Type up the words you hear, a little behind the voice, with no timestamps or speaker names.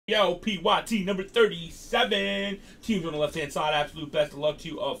Yo, PYT number 37. Teams on the left-hand side. Absolute best of luck to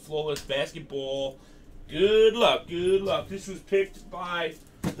you of flawless basketball. Good luck. Good luck. This was picked by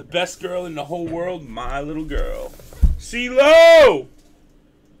the best girl in the whole world, my little girl. CeeLo!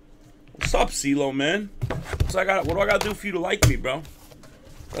 What's up, CeeLo, man? What do I gotta do for you to like me, bro?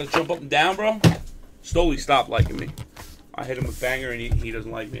 Gotta jump up and down, bro? Slowly stop liking me. I hit him with banger and he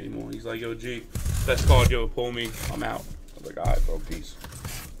doesn't like me anymore. He's like, yo, G, best card you ever pull me. I'm out. I was like, all right, bro, peace.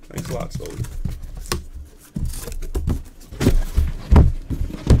 Thanks a lot, Slowly.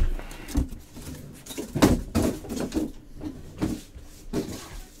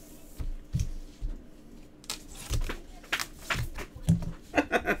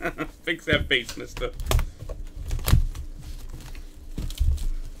 Fix that face, mister.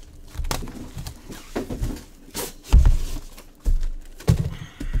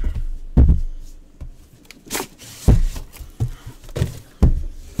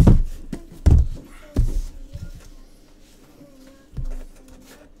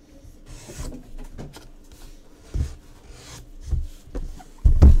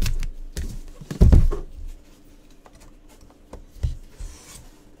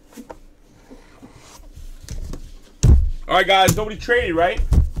 All right, guys. Nobody traded, right?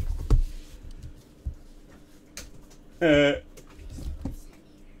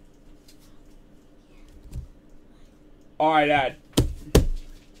 All right, Dad.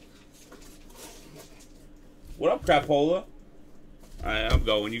 What up, Crapola? All right, I'm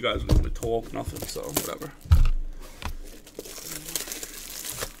going. You guys don't want to talk, nothing, so whatever.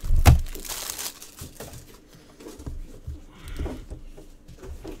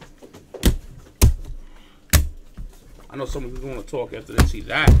 I know someone's going to talk after they see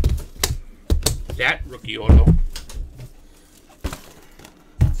that. That rookie auto.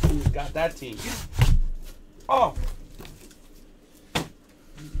 Let's see who's got that team. Oh.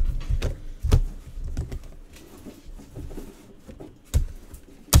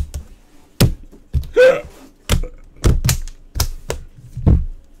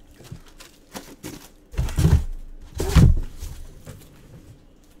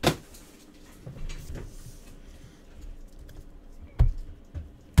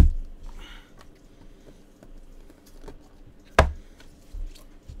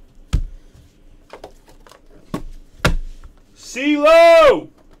 CeeLo!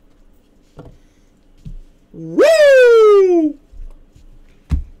 Woo!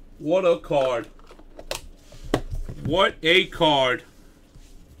 What a card. What a card.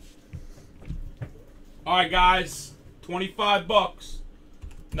 Alright, guys. 25 bucks.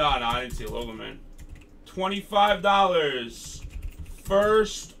 No, I didn't see a logo, man. $25.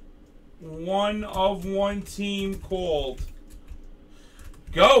 First one of one team called.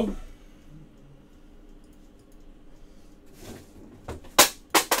 Go!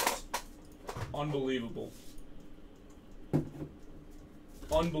 Unbelievable.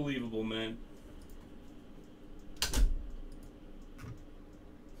 Unbelievable, man.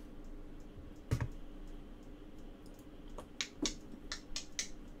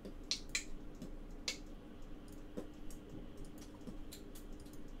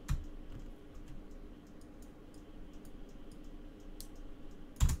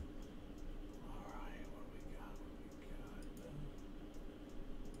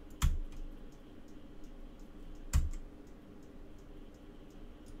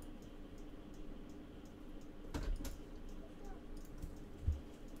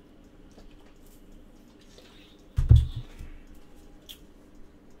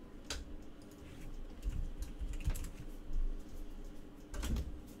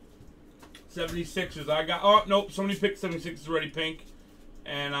 '76ers. I got. Oh nope. Somebody picked '76ers already. Pink,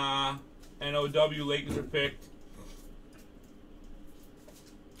 and OW Lakers are picked.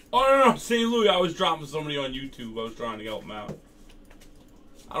 Oh no, St. Louis. I was dropping somebody on YouTube. I was trying to help them out.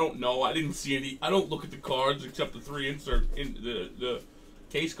 I don't know. I didn't see any. I don't look at the cards except the 3 insert in the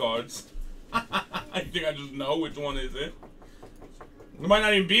case cards. I think I just know which one is it. There might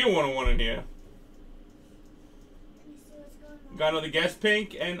not even be a 101 in here. Got another guess,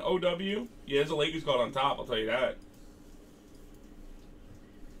 Pink and OW. Yeah, there's a Lakers card on top, I'll tell you that.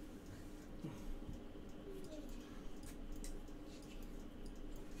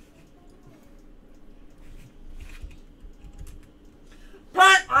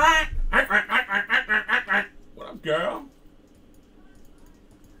 What up, girl?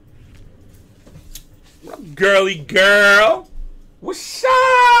 What up, girly girl? What's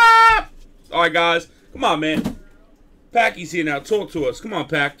up? Alright, guys. Come on, man. Packy's here now. Talk to us. Come on,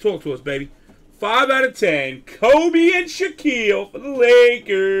 Pack. Talk to us, baby. 5 out of 10. Kobe and Shaquille for the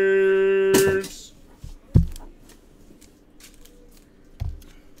Lakers.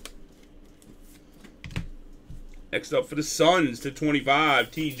 Next up for the Suns to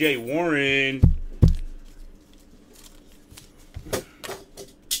 25, TJ Warren.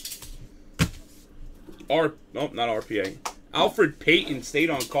 Not RPA. Alfred Payton stayed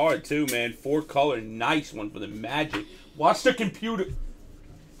on card too, man. 4-color, nice one for the Magic. Watch the computer.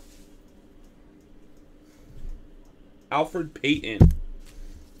 Alfred Payton.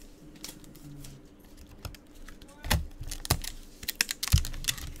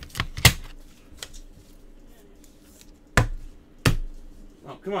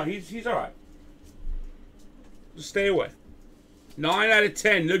 Oh, come on, he's all right. Just stay away. 9 out of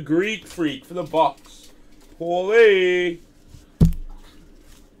 10, the Greek Freak for the Bucks. Paulie.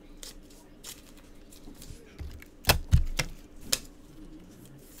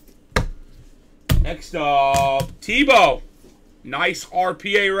 Next up, Tebow. Nice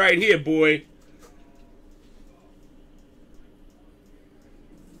RPA right here, boy.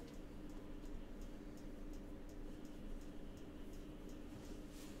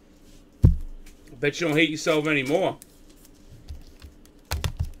 I bet you don't hate yourself anymore.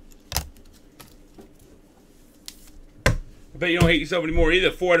 I bet you don't hate yourself anymore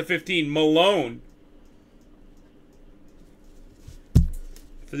either. 4 out of 15, Malone.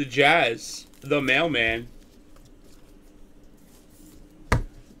 For the Jazz. The Mailman.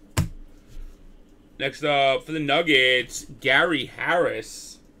 Next up, for the Nuggets, Gary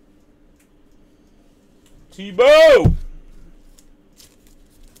Harris. Tebow!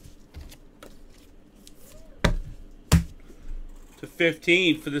 To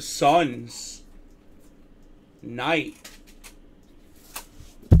 15 for the Suns. Knight.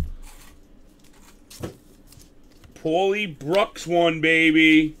 Paulie Brooks one,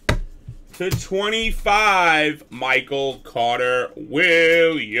 baby. To 25, Michael Carter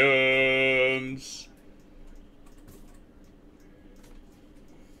Williams.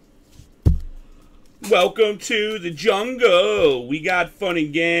 Welcome to the jungle. We got fun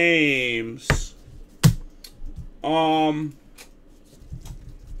and games.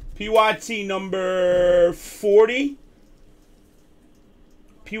 PYT number 40.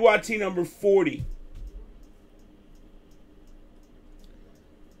 PYT number 40.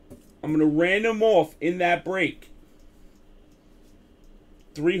 I'm going to random off in that break.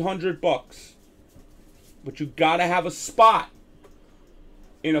 $300. But you got to have a spot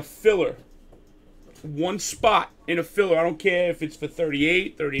in a filler. One spot in a filler. I don't care if it's for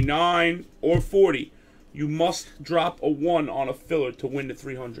 38, 39, or 40. You must drop a 1 on a filler to win the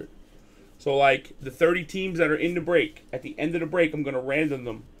 300. So, like, the 30 teams that are in the break, at the end of the break, I'm going to random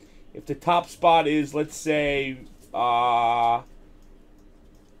them. If the top spot is, let's say,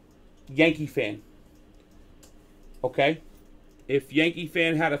 Yankee fan. Okay? If Yankee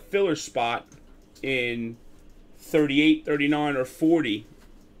fan had a filler spot in 38, 39, or 40,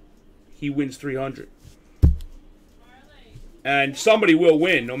 he wins 300. And somebody will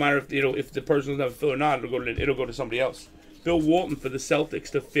win, no matter if the person doesn't have a filler or not. It'll go to somebody else. Bill Walton for the Celtics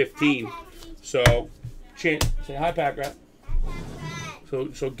to 15. So, say hi, Pack Rat.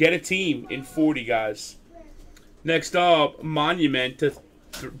 So get a team in 40, guys. Next up, Monument to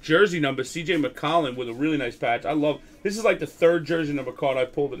jersey number, CJ McCollum with a really nice patch. I love, this is like the 3rd jersey number card I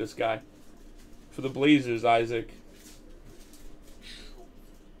pulled of this guy. For the Blazers, Isaac.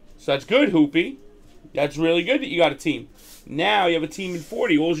 So that's good, Hoopy. That's really good that you got a team. Now you have a team in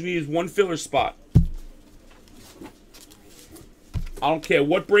 40. All you need is 1 filler spot. I don't care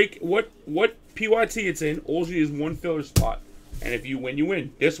what break, what PYT it's in. All you need is 1 filler spot. And if you win, you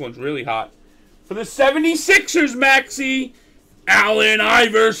win. This one's really hot. For the 76ers, Maxey, Allen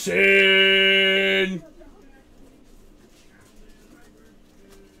Iverson.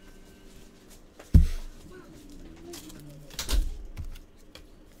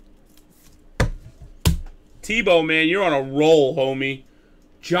 Tebow, man, you're on a roll, homie.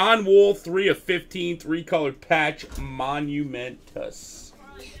 John Wall, 3 of 15, 3-colored patch, Monumentus.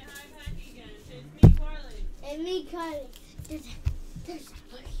 And me, Carly. There's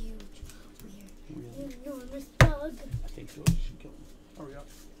a huge, weird, enormous bug. I think so. You should kill him. Hurry up.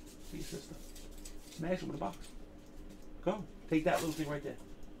 Be your sister. Smash him with a box. Go. Take that little thing right there.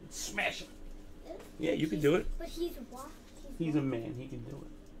 And smash him. Yeah, you can do it. But he's what? He's a man. He can do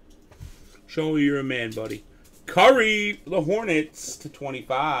it. Show me you're a man, buddy. Curry, the Hornets to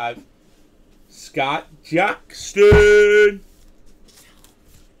 25. Scott Jackson.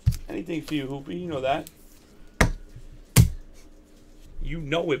 Anything for you, Hoopy. You know that. You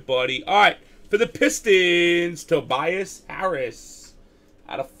know it, buddy. All right. For the Pistons, Tobias Harris.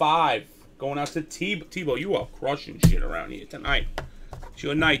 Out of 5. Going out to Tebow. You are crushing shit around here tonight. It's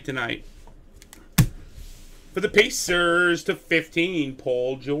your night tonight. For the Pacers, to 15,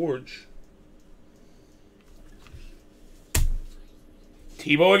 Paul George.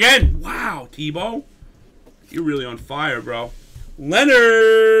 Tebow again. Wow, Tebow. You're really on fire, bro.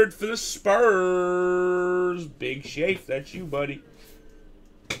 Leonard for the Spurs. Big Shafe. That's you, buddy.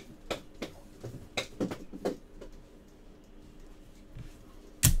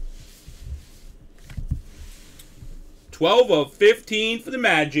 /15 for the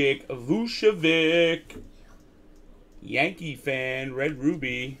Magic. Vucevic. Yankee fan. Red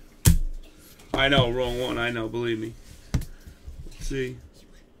Ruby. I know, wrong one. I know, believe me. Let's see.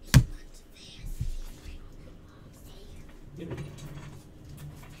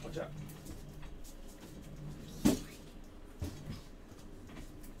 Watch out.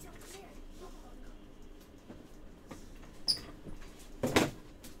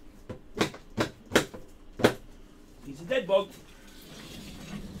 He's a dead bug.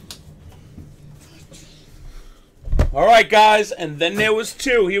 All right, guys, and then there was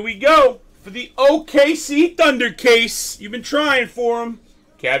two. Here we go for the OKC Thunder case. You've been trying for him.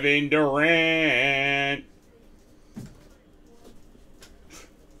 Kevin Durant.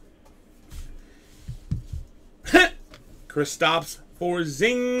 Kristaps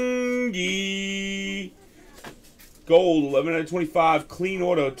Porzingis. Gold, 11 out of 25. Clean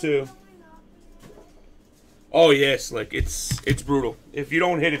auto, too. Oh, yeah, Slick. It's brutal. If you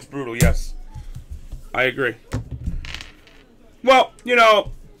don't hit, it's brutal, yes. I agree. Well, you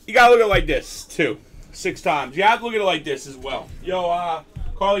know, you got to look at it like this, too. 6 times. You have to look at it like this as well. Yo,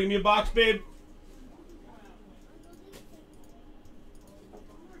 Carly, give me a box, babe.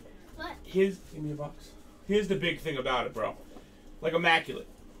 What? Give me a box. Here's the big thing about it, bro. Like Immaculate.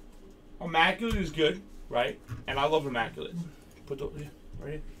 Immaculate is good, right? And I love Immaculate. Put those here,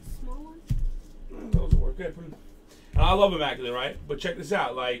 right here. Small one? Those will work good. And I love Immaculate, right? But check this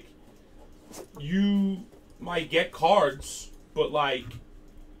out. Like, you might get cards, but, like,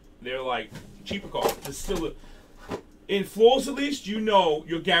 they're, like, cheaper cards. It's still in floors, at least, you know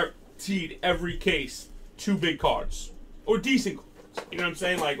you're guaranteed every case 2 big cards. Or decent cards. You know what I'm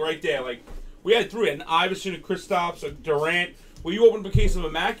saying? Like, right there. Like, we had 3. An Iverson, a Kristaps, a Durant. Well, you open up a case of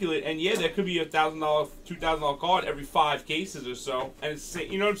Immaculate, and yeah, there could be a $1,000, $2,000 card every 5 cases or so. And it's,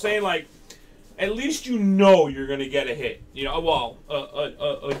 you know what I'm saying? Like, at least you know you're gonna get a hit. You know, well,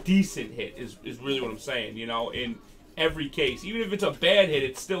 a decent hit is really what I'm saying. You know, in every case, even if it's a bad hit,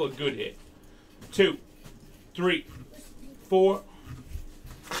 it's still a good hit. 2, 3, 4,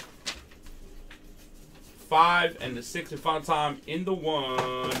 5, and the 6th and final time in the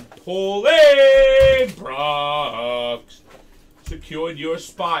 1. Paulie Brooks. Secured your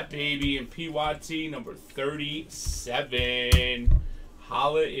spot, baby, in PYT number 37.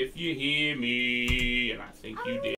 Holla if you hear me, and I think you did.